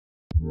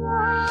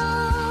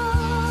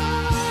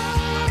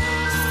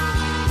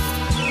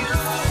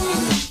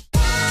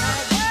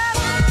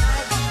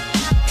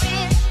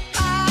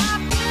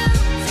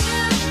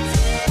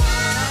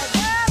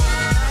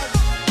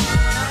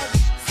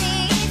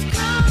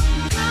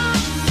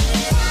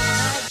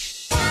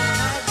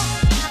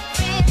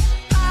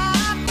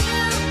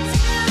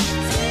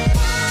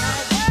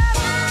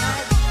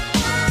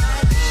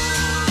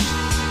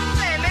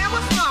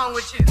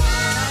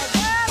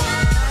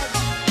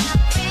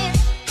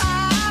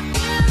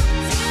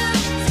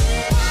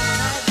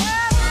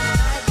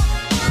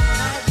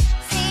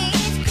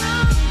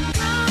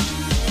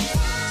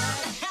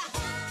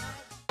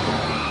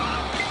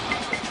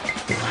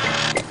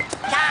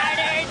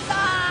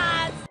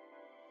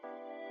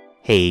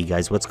Hey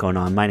guys, what's going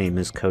on? My name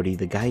is Cody.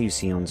 The guy you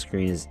see on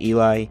screen is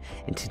Eli,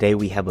 and today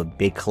we have a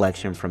big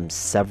collection from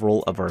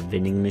several of our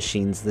vending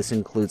machines. This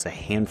includes a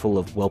handful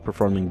of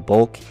well-performing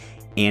bulk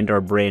and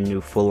our brand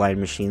new full-line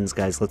machines.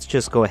 Guys, let's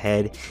just go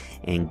ahead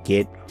and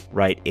get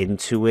right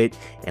into it.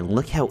 And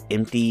look how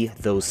empty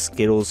those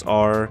Skittles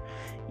are.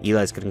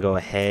 Eli's going to go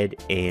ahead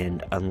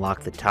and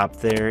unlock the top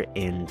there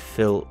and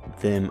fill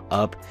them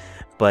up.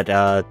 But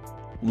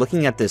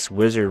looking at this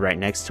wizard right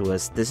next to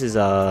us, this is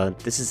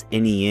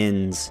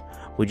NEN's.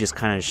 We just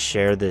kind of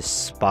share this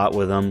spot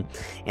with them,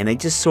 and they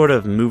just sort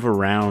of move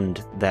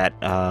around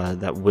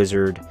that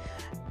wizard,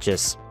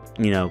 just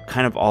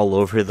kind of all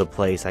over the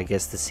place, I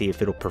guess, to see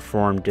if it'll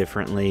perform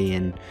differently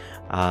and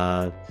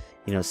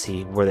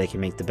see where they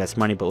can make the best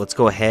money. But let's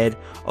go ahead,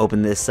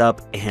 open this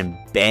up, and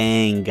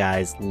bang,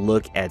 guys,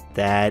 look at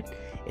that.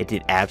 It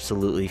did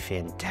absolutely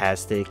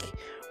fantastic.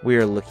 We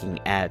are looking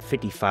at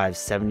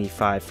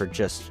 $55.75 for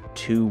just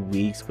 2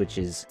 weeks, which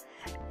is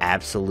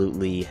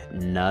absolutely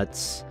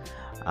nuts.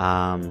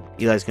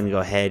 Eli's gonna go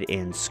ahead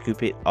and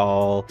scoop it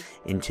all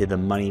into the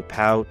money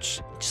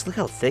pouch. Just look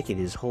how thick it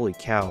is, holy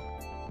cow.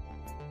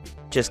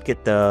 Just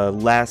get the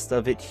last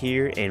of it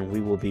here, and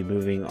we will be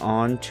moving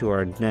on to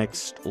our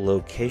next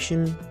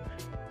location.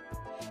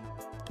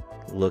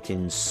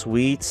 Looking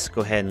sweet.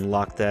 Go ahead and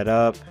lock that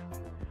up.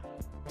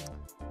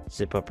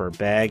 Zip up our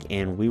bag,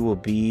 and we will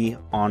be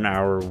on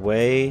our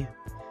way.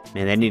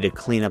 Man, I need to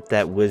clean up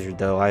that wizard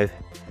though.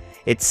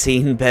 It's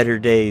seen better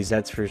days,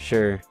 that's for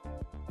sure.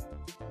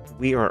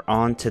 We are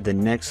on to the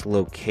next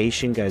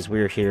location, guys. We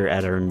are here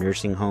at our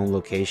nursing home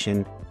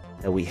location.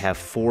 We have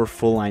 4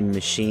 full-line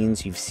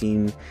machines you've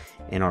seen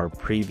in our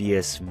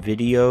previous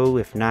video.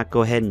 If not,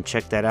 go ahead and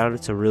check that out.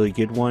 It's a really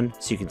good one.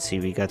 So you can see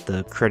we got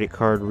the credit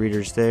card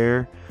readers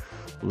there,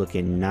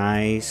 looking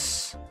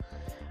nice.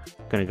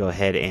 Gonna go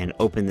ahead and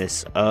open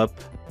this up,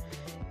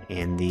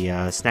 and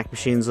the snack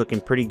machine's looking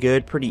pretty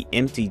good, pretty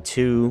empty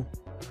too.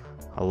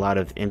 A lot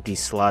of empty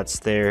slots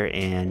there,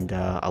 and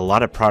a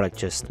lot of product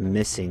just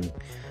missing.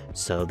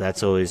 So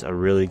that's always a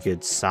really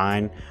good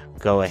sign.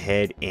 Go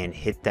ahead and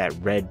hit that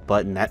red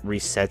button. That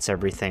resets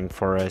everything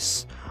for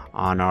us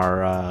on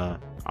our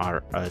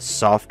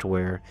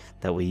software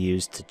that we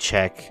use to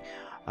check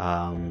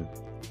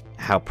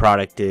how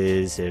product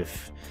is,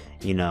 if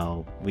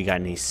we got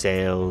any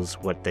sales,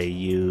 what they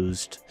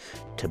used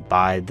to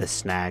buy the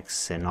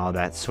snacks and all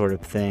that sort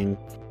of thing.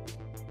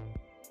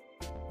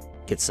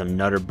 Get some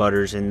Nutter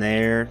Butters in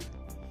there.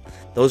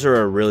 Those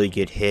are a really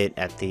good hit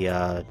at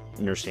the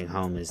nursing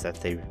home, is that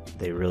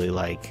they really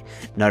like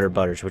Nutter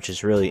Butters, which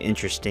is really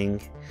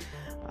interesting.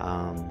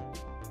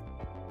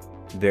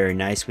 Very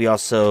nice. We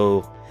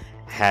also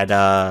had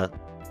a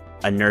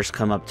nurse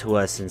come up to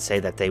us and say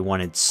that they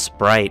wanted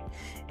Sprite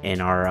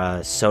in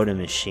our soda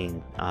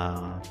machine,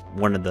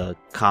 one of the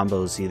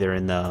combos, either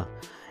in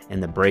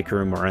the break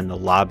room or in the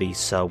lobby.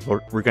 So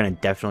we're gonna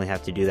definitely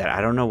have to do that. I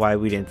don't know why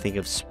we didn't think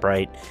of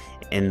Sprite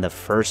in the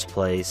first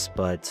place,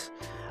 but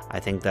I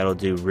think that'll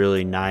do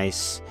really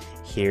nice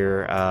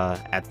here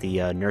at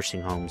the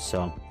nursing home.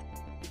 So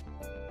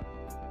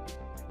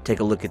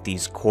take a look at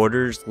these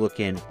quarters,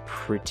 looking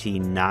pretty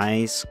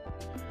nice.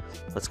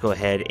 Let's go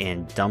ahead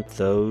and dump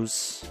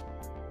those.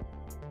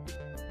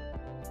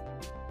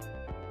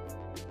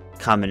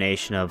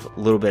 Combination of a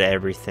little bit of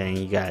everything.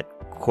 You got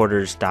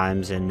quarters,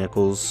 dimes, and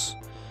nickels,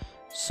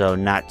 so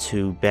not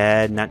too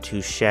bad, not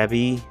too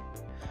shabby.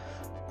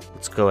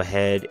 Let's go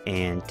ahead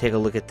and take a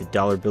look at the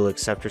dollar bill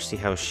acceptor, see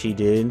how she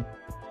did.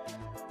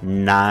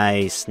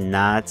 Nice,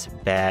 not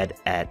bad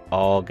at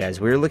all,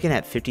 guys. We're looking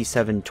at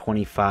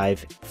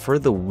 $57.25 for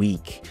the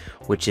week,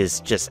 which is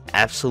just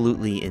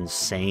absolutely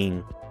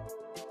insane.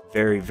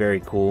 Very,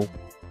 very cool.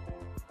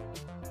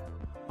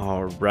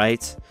 All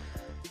right,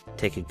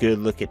 take a good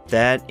look at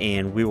that,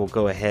 and we will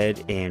go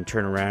ahead and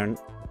turn around,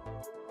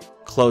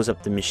 close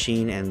up the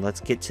machine, and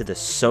let's get to the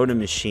soda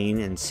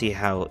machine and see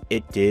how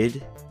it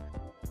did.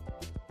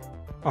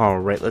 All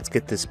right, let's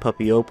get this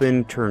puppy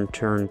open.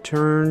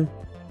 Turn.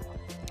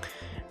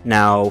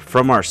 Now,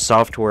 from our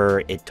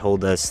software, it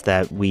told us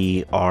that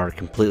we are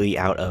completely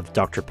out of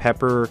Dr.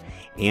 Pepper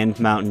and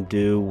Mountain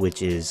Dew,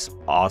 which is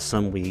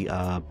awesome. We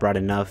brought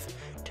enough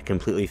to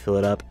completely fill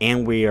it up,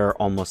 and we are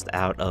almost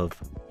out of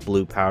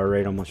Blue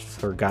Powerade. Almost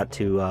forgot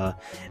to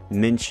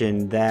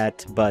mention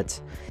that, but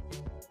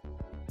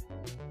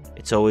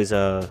it's always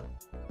a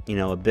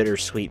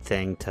bittersweet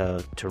thing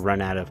to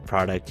run out of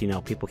product.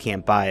 People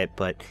can't buy it,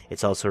 but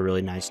it's also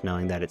really nice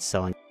knowing that it's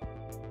selling.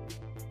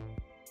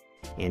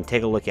 And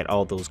take a look at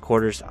all those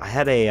quarters. I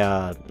had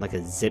a like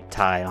a zip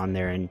tie on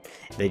there, and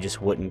they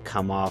just wouldn't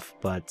come off.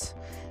 But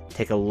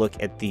take a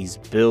look at these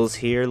bills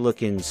here,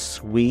 looking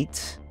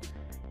sweet,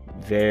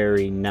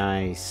 very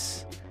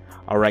nice.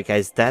 All right,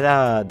 guys,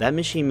 that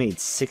machine made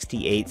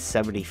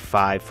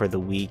 $68.75 for the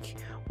week,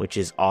 which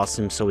is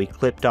awesome. So we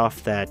clipped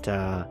off that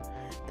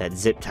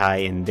zip tie,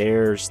 and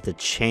there's the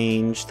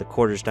change, the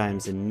quarters,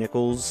 dimes, and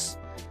nickels.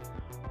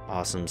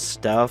 Awesome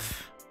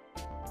stuff.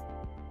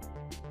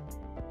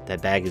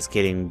 That bag is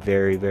getting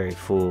very, very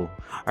full.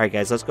 Alright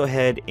guys, let's go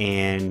ahead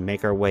and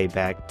make our way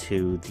back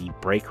to the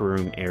break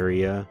room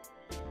area.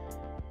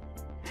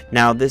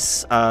 Now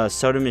this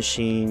soda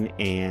machine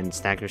and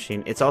snack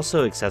machine, it's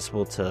also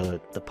accessible to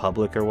the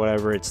public or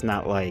whatever. It's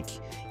not like,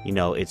 you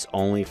know, it's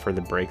only for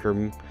the break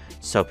room.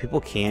 So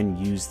people can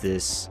use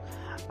this.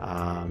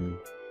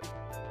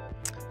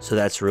 So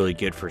that's really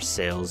good for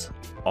sales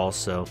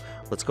also.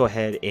 Let's go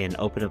ahead and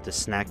open up the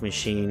snack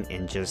machine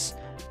and just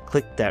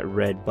click that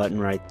red button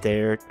right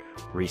there.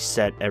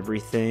 Reset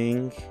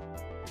everything.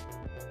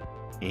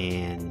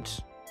 And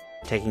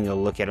taking a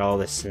look at all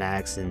the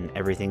snacks and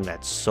everything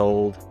that's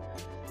sold.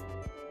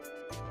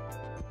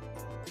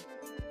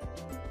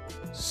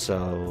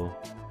 So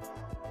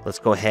let's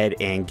go ahead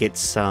and get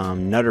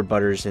some Nutter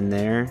Butters in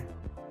there.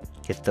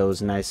 Get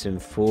those nice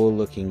and full,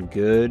 looking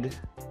good.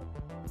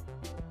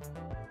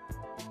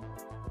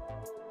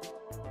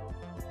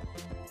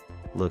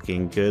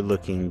 Looking good,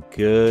 looking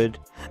good.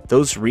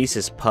 Those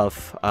Reese's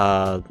Puff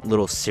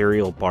little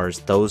cereal bars,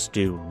 those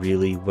do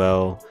really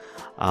well.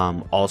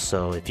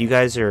 Also, if you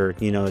guys are,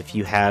 you know, if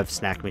you have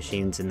snack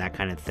machines and that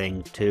kind of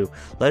thing too,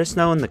 let us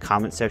know in the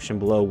comment section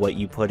below what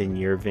you put in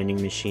your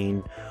vending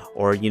machine.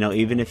 Or, you know,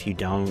 even if you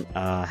don't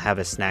have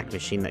a snack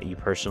machine that you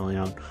personally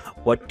own,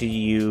 what do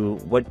you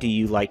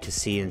like to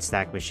see in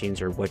snack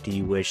machines, or what do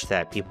you wish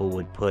that people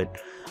would put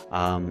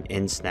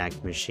in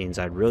snack machines?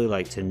 I'd really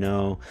like to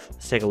know.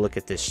 Let's take a look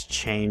at this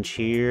change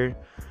here.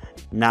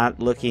 Not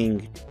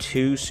looking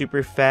too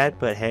super fat,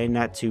 but hey,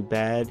 not too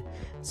bad.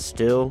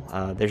 Still,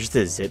 there's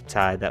the zip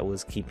tie that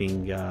was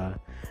keeping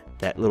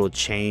that little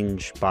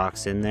change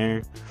box in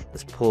there.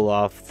 Let's pull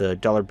off the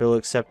dollar bill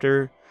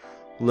acceptor.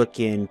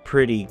 Looking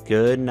pretty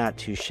good, not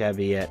too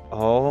shabby at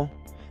all.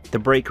 The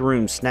break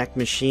room snack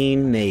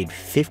machine made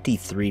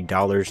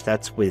 $53.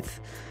 That's with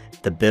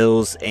the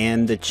bills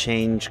and the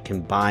change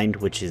combined,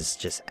 which is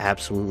just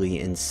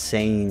absolutely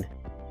insane.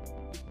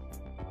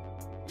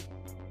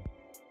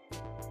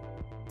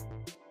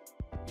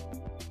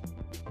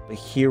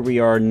 Here we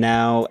are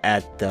now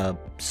at the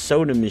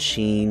soda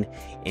machine,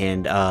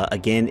 and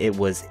again, it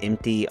was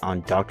empty on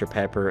Dr.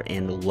 Pepper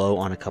and low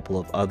on a couple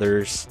of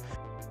others.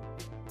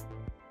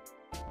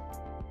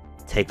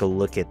 Take a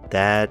look at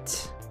that.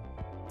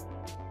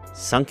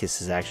 Sunkist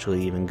is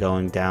actually even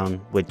going down,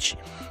 which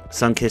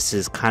Sunkist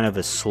is kind of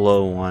a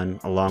slow one,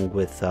 along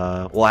with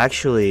well,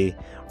 actually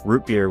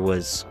root beer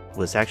was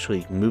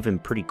actually moving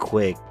pretty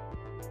quick.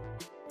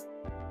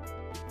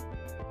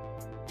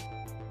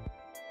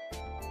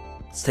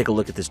 Let's take a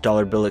look at this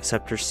dollar bill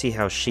acceptor, see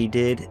how she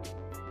did.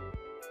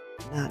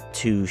 Not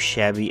too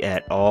shabby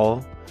at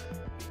all.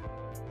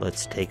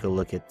 Let's take a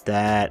look at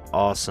that.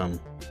 Awesome.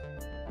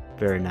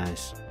 Very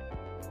nice.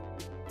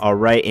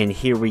 Alright, and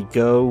here we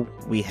go.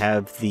 We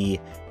have the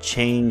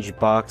change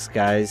box,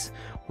 guys.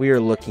 We are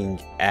looking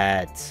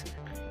at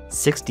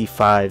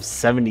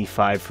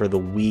 $65.75 for the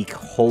week.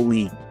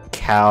 Holy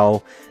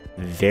cow.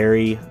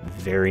 Very,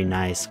 very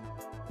nice.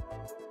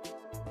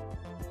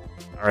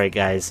 Alright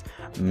guys,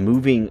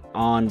 moving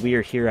on, we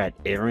are here at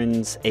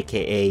Aaron's,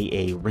 aka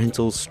a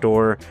rental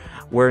store,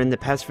 where in the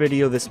past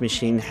video this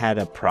machine had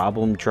a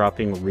problem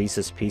dropping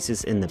Reese's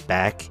Pieces in the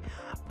back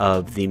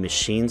of the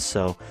machine.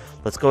 So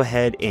let's go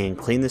ahead and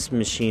clean this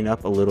machine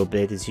up a little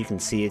bit. As you can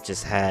see, it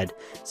just had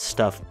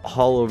stuff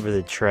all over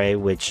the tray,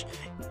 which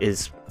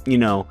is, you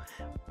know,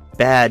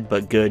 bad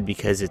but good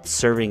because it's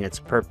serving its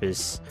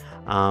purpose.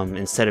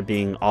 Instead of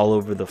being all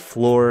over the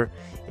floor,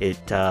 it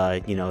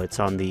you know,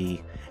 it's on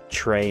the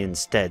tray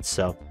instead.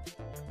 So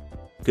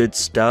good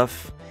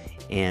stuff.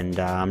 And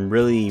I'm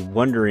really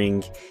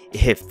wondering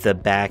if the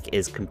back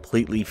is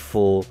completely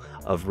full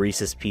of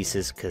Reese's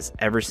Pieces, because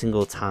every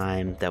single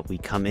time that we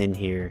come in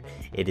here,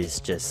 it is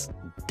just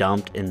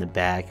dumped in the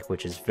back,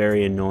 which is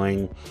very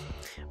annoying.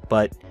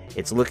 But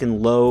it's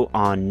looking low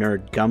on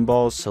Nerd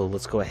Gumballs, so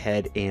let's go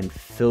ahead and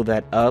fill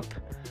that up.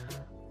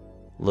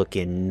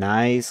 Looking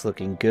nice,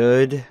 looking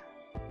good.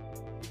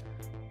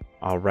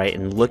 Alright,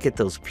 and look at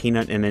those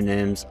peanut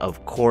M&Ms.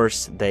 Of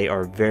course, they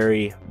are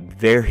very,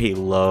 very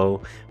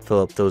low.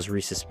 Fill up those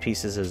Reese's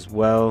Pieces as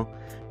well.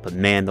 But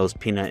man, those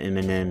peanut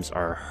M&Ms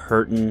are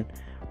hurting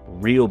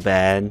real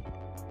bad.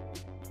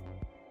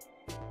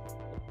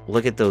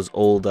 Look at those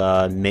old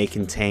may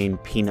contain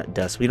peanut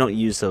dust. We don't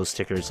use those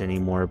stickers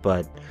anymore,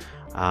 but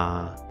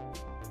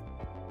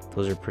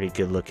those are pretty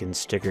good looking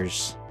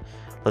stickers.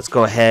 Let's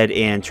go ahead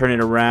and turn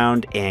it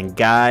around, and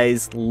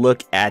guys,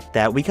 look at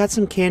that. We got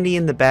some candy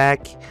in the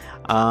back,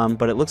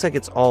 but it looks like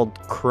it's all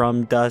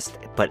crumb dust,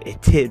 but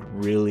it did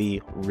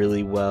really,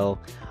 really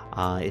well.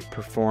 It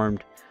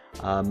performed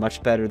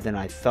much better than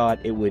I thought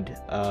it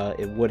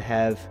would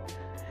have.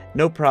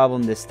 No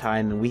problem this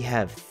time, and we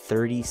have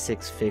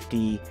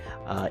 $36.50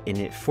 in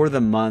it for the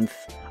month.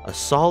 A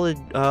solid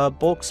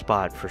bulk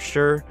spot for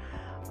sure.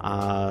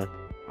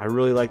 I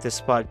really like this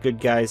spot. Good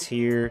guys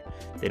here.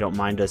 They don't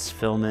mind us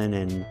filming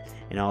and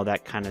all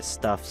that kind of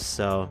stuff.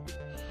 So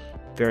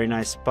very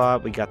nice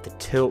spot. We got the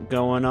tilt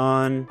going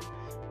on,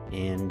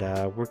 and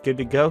we're good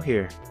to go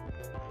here.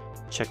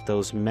 Check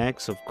those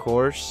mechs, of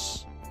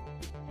course,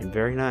 and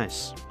very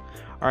nice.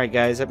 Alright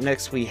guys, up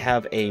next we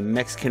have a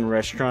Mexican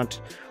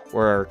restaurant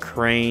or our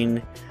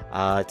crane.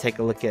 Take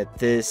a look at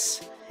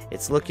this.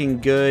 It's looking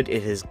good.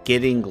 It is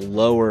getting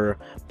lower,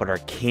 but our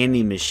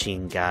candy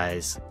machine,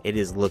 guys, it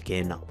is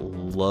looking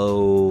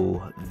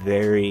low,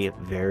 very,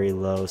 very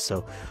low.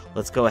 So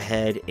let's go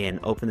ahead and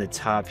open the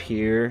top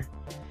here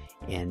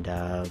and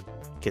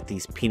get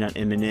these peanut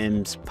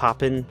M&Ms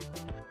popping.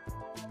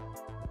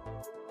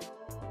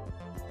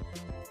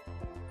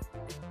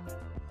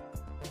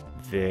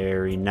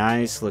 Very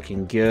nice,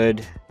 looking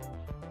good.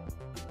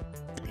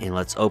 And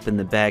let's open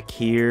the back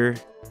here.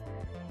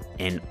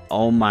 And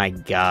oh my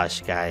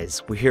gosh,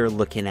 guys, we're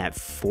looking at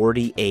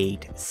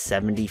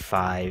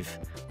 $48.75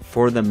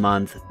 for the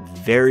month.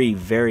 Very,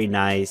 very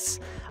nice.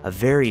 A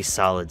very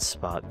solid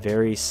spot.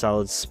 Very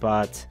solid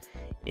spot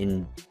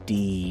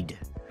indeed.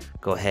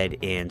 Go ahead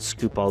and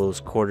scoop all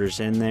those quarters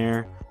in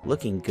there.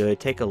 Looking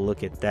good. Take a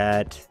look at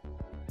that.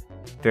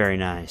 Very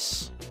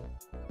nice.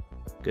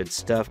 Good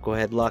stuff. Go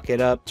ahead, lock it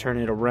up, turn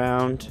it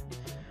around.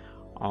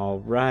 All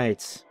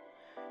right.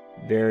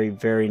 Very,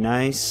 very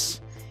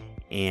nice.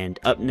 And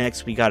up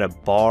next we got a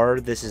bar.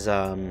 This is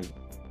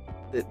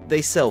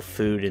they sell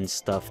food and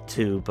stuff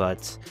too,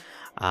 but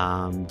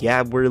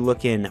yeah, we're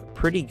looking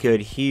pretty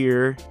good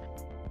here.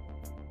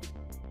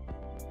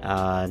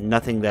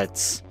 Nothing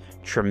that's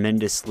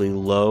tremendously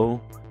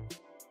low.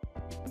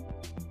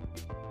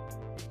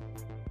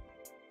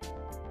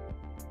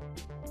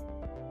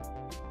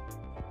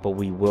 But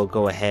we will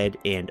go ahead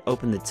and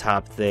open the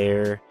top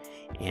there,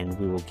 and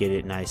we will get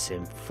it nice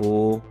and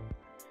full.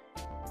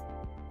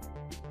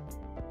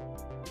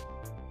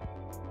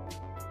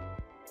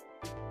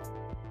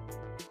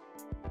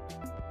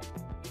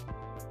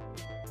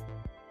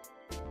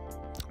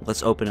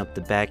 Let's open up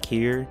the back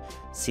here,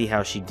 see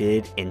how she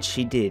did, and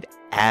she did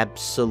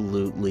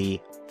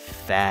absolutely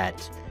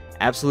fat,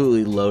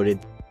 absolutely loaded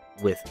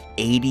with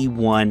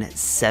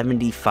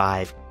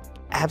 $81.75,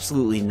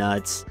 absolutely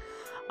nuts.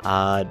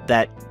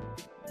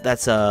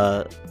 That's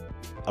a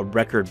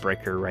record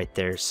breaker right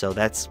there, so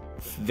that's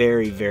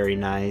very, very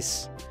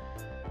nice.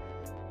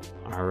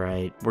 All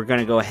right, we're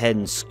gonna go ahead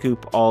and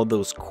scoop all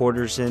those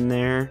quarters in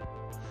there,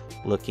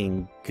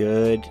 looking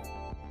good.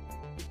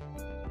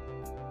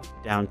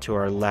 Down to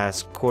our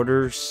last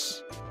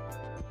quarters.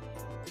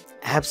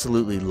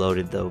 Absolutely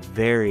loaded though.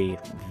 Very,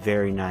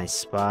 very nice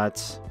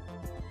spots.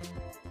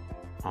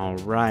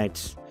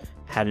 Alright.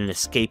 Had an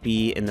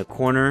escapee in the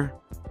corner,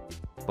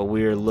 but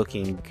we are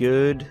looking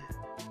good.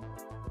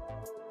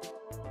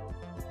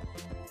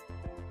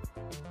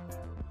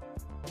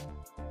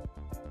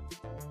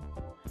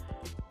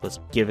 Let's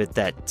give it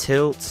that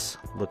tilt.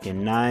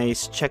 Looking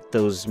nice. Check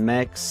those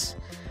mechs.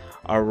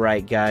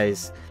 Alright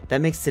guys,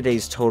 that makes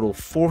today's total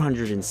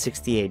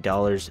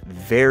 $468.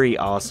 Very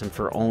awesome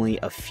for only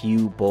a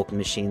few bulk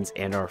machines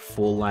and our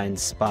full line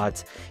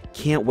spots.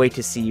 Can't wait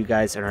to see you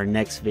guys in our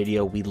next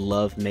video. We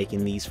love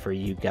making these for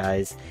you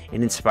guys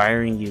and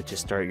inspiring you to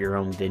start your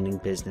own vending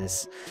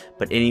business.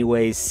 But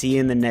anyways, see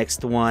you in the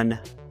next one.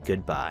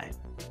 Goodbye.